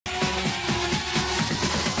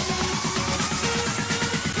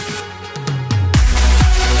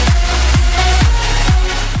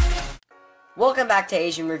Welcome back to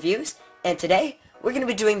Asian Reviews, and today we're going to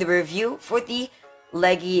be doing the review for the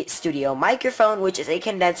Leagy Studio microphone, which is a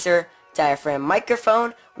condenser diaphragm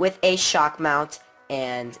microphone with a shock mount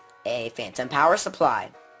and a phantom power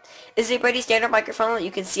supply. This is a pretty standard microphone that you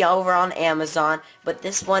can see all over on Amazon, but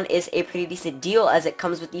this one is a pretty decent deal as it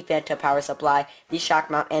comes with the phantom power supply, the shock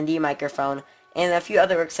mount, and the microphone, and a few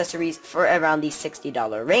other accessories for around the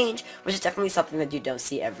 $60 range, which is definitely something that you don't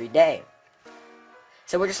see every day.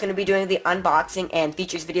 So we're just going to be doing the unboxing and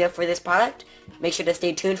features video for this product. Make sure to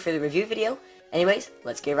stay tuned for the review video. Anyways,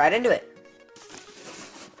 let's get right into it.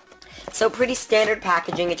 So pretty standard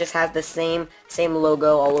packaging. It just has the same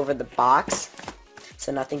logo all over the box.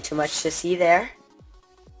 So nothing too much to see there.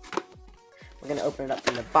 We're going to open it up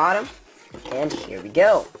from the bottom. And here we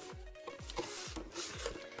go.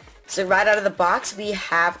 So right out of the box we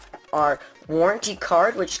have our warranty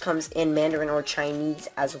card, which comes in Mandarin or Chinese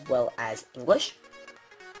as well as English.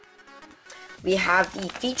 We have the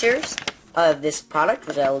features of this product,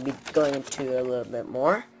 which I will be going into a little bit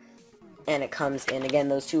more. And it comes in, again,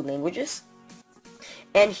 those two languages.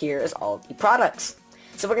 And here is all of the products.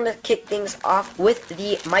 So we're going to kick things off with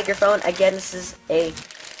the microphone. Again, this is a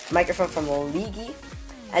microphone from Leagy.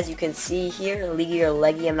 As you can see here, Leagy or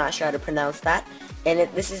Leggy, I'm not sure how to pronounce that. And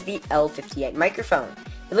this is the L-58 microphone.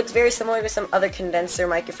 It looks very similar to some other condenser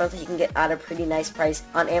microphones that you can get at a pretty nice price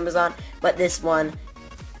on Amazon, but this one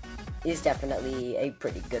is definitely a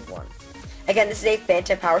pretty good one. Again, this is a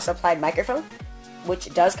phantom power supplied microphone,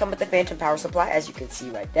 which does come with the phantom power supply, as you can see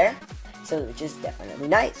right there, so which is definitely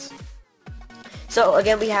nice. So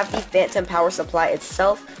again, we have the phantom power supply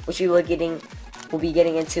itself, which we'll be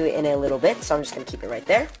getting into in a little bit, so I'm just going to keep it right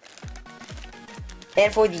there.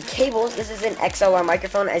 And for the cables, this is an XLR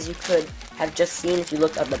microphone, as you could have just seen if you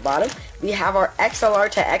looked at the bottom. We have our XLR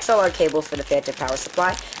to XLR cable for the phantom power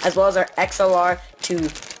supply, as well as our XLR to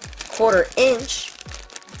 1/4 inch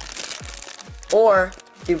or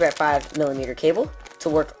 3.5mm cable to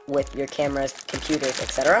work with your cameras, computers,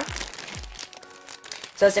 etc.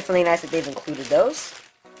 So it's definitely nice that they've included those.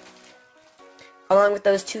 Along with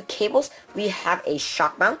those two cables, we have a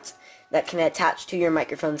shock mount that can attach to your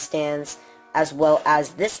microphone stands, as well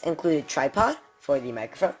as this included tripod for the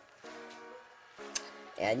microphone.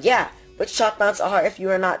 And yeah, what shock mounts are, if you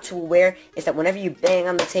are not too aware, is that whenever you bang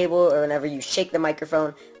on the table or whenever you shake the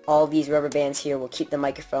microphone, all these rubber bands here will keep the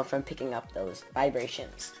microphone from picking up those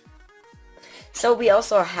vibrations. So we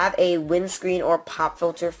also have a windscreen or pop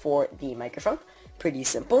filter for the microphone. Pretty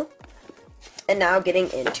simple. And now getting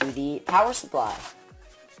into the power supply.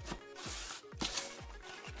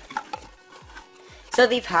 So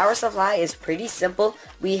the power supply is pretty simple.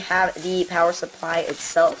 We have the power supply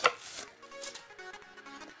itself,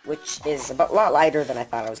 which is a lot lighter than I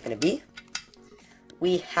thought it was going to be.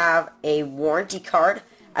 We have a warranty card,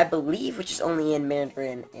 I believe, which is only in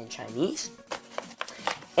Mandarin and Chinese.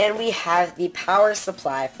 And we have the power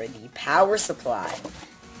supply for the power supply.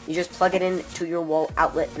 You just plug it into your wall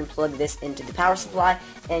outlet and plug this into the power supply,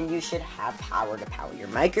 and you should have power to power your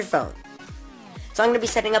microphone. So I'm going to be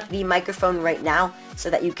setting up the microphone right now so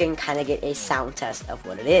that you can kind of get a sound test of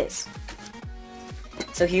what it is.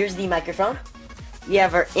 So here's the microphone. We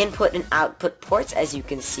have our input and output ports, as you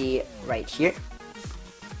can see right here.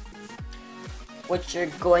 What you're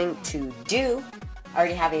going to do, I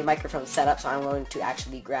already have a microphone set up, so I'm going to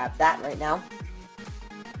actually grab that right now.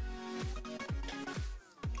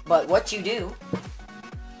 But what you do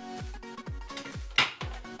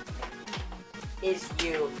is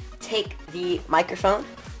you take the microphone,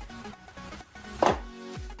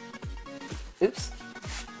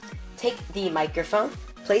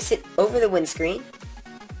 place it over the windscreen,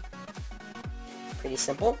 pretty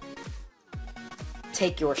simple.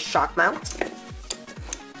 Take your shock mount,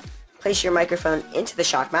 place your microphone into the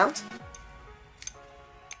shock mount,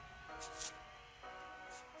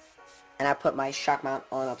 and I put my shock mount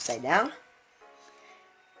on upside down.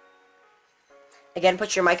 Again,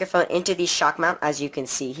 put your microphone into the shock mount, as you can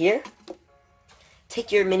see here.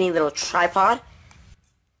 Take your mini little tripod,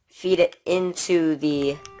 feed it into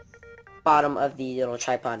the bottom of the little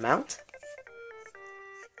tripod mount.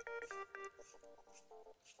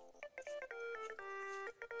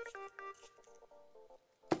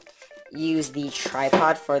 Use the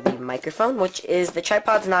tripod for the microphone, which is, the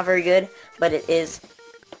tripod's not very good, but it is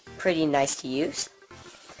pretty nice to use.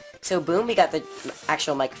 So boom, we got the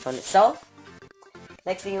actual microphone itself.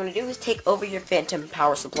 Next thing you want to do is take over your phantom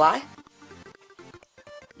power supply.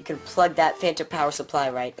 You can plug that phantom power supply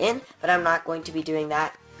right in, but I'm not going to be doing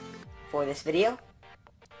that for this video.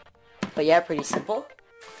 But yeah, pretty simple.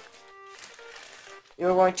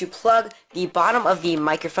 You're going to plug the bottom of the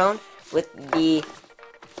microphone with the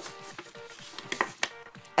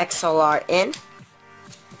XLR in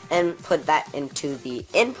and put that into the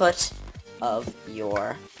input of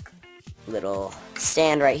your little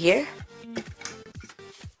stand right here.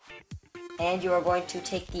 And you are going to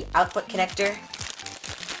take the output connector,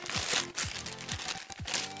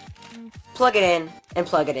 plug it in, and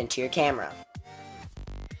plug it into your camera.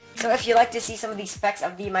 So if you'd like to see some of the specs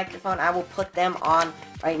of the microphone, I will put them on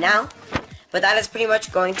right now. But that is pretty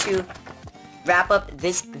much going to wrap up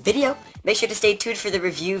this video. Make sure to stay tuned for the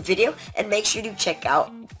review video, and make sure to check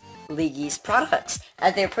out Leagy's products,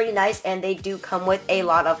 as they're pretty nice and they do come with a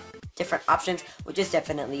lot of different options, which is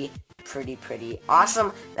definitely pretty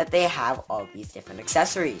awesome that they have all these different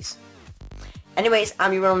accessories. Anyways,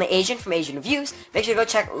 I'm your only Asian from Asian Reviews. Make sure to go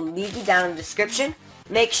check Leagy down in the description.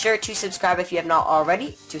 Make sure to subscribe if you have not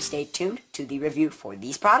already to stay tuned to the review for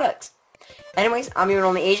these products. Anyways, I'm your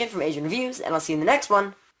only Asian from Asian Reviews, and I'll see you in the next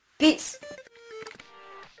one. Peace!